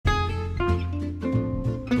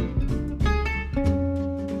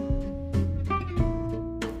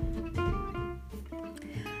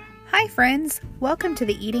friends. Welcome to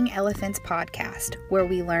the Eating Elephants podcast, where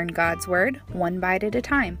we learn God's Word one bite at a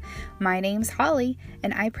time. My name's Holly,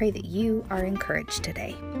 and I pray that you are encouraged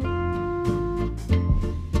today.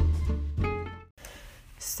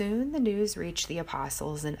 Soon the news reached the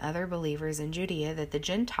apostles and other believers in Judea that the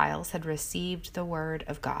Gentiles had received the Word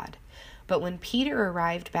of God. But when Peter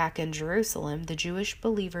arrived back in Jerusalem, the Jewish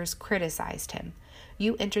believers criticized him.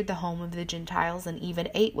 "You entered the home of the Gentiles and even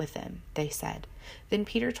ate with them," they said. Then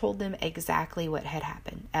Peter told them exactly what had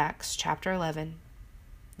happened. Acts chapter 11,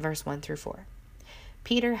 verse 1 through 4.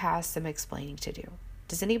 Peter has some explaining to do.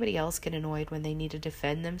 Does anybody else get annoyed when they need to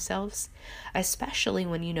defend themselves? Especially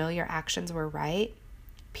when you know your actions were right?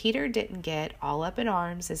 Peter didn't get all up in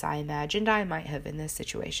arms as I imagined I might have in this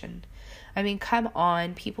situation. I mean, come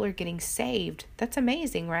on, people are getting saved. That's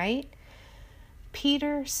amazing, right?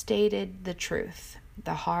 Peter stated the truth,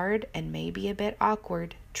 the hard and maybe a bit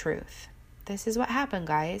awkward truth. This is what happened,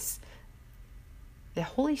 guys. The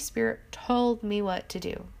Holy Spirit told me what to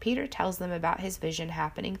do. Peter tells them about his vision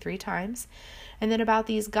happening 3 times, and then about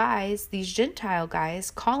these guys, these Gentile guys,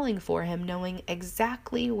 calling for him, knowing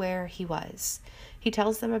exactly where he was. He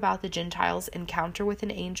tells them about the Gentiles' encounter with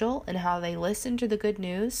an angel and how they listened to the good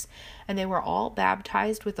news, and they were all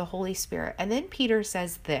baptized with the Holy Spirit. And then Peter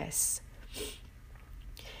says this: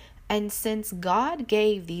 "And since God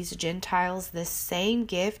gave these Gentiles the same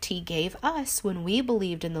gift he gave us when we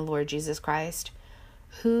believed in the Lord Jesus Christ,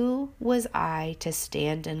 who was I to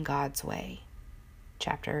stand in God's way?"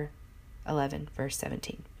 Chapter 11, verse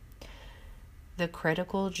 17. The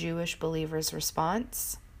critical Jewish believers'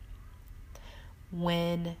 response: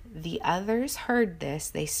 when the others heard this,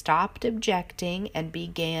 they stopped objecting and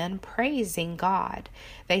began praising God.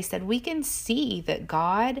 They said, "We can see that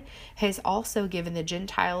God has also given the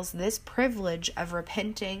Gentiles this privilege of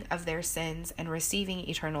repenting of their sins and receiving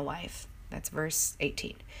eternal life." That's verse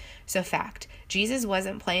 18. So fact, Jesus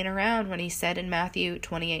wasn't playing around when he said in Matthew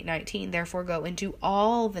 28:19, "Therefore go into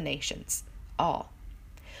all the nations," all.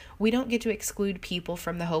 We don't get to exclude people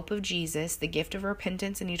from the hope of Jesus, the gift of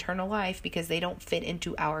repentance and eternal life, because they don't fit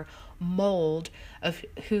into our mold of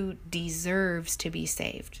who deserves to be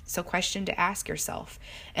saved. So question to ask yourself: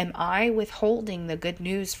 am I withholding the good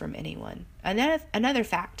news from anyone? Another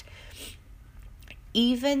fact,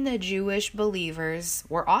 even the Jewish believers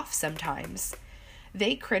were off sometimes.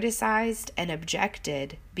 They criticized and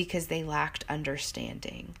objected because they lacked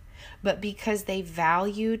understanding. But because they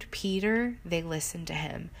valued Peter, they listened to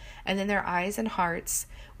him. And then their eyes and hearts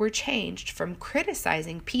were changed from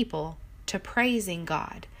criticizing people to praising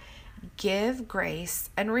God. Give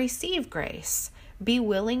grace and receive grace. Be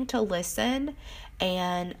willing to listen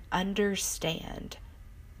and understand.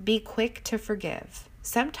 Be quick to forgive.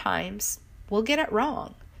 Sometimes we'll get it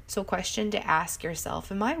wrong. So question to ask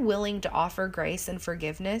yourself: am I willing to offer grace and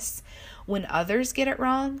forgiveness when others get it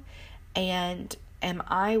wrong? And am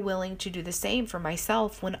I willing to do the same for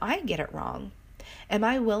myself when I get it wrong? Am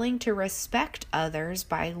I willing to respect others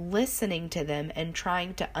by listening to them and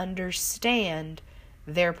trying to understand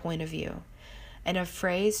their point of view? And a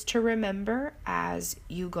phrase to remember as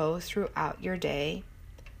you go throughout your day: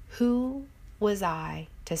 who was I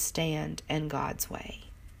to stand in God's way?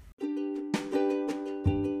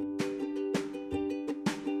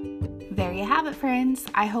 There you have it, friends.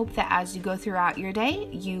 I hope that as you go throughout your day,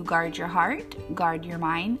 you guard your heart, guard your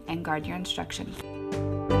mind, and guard your instructions.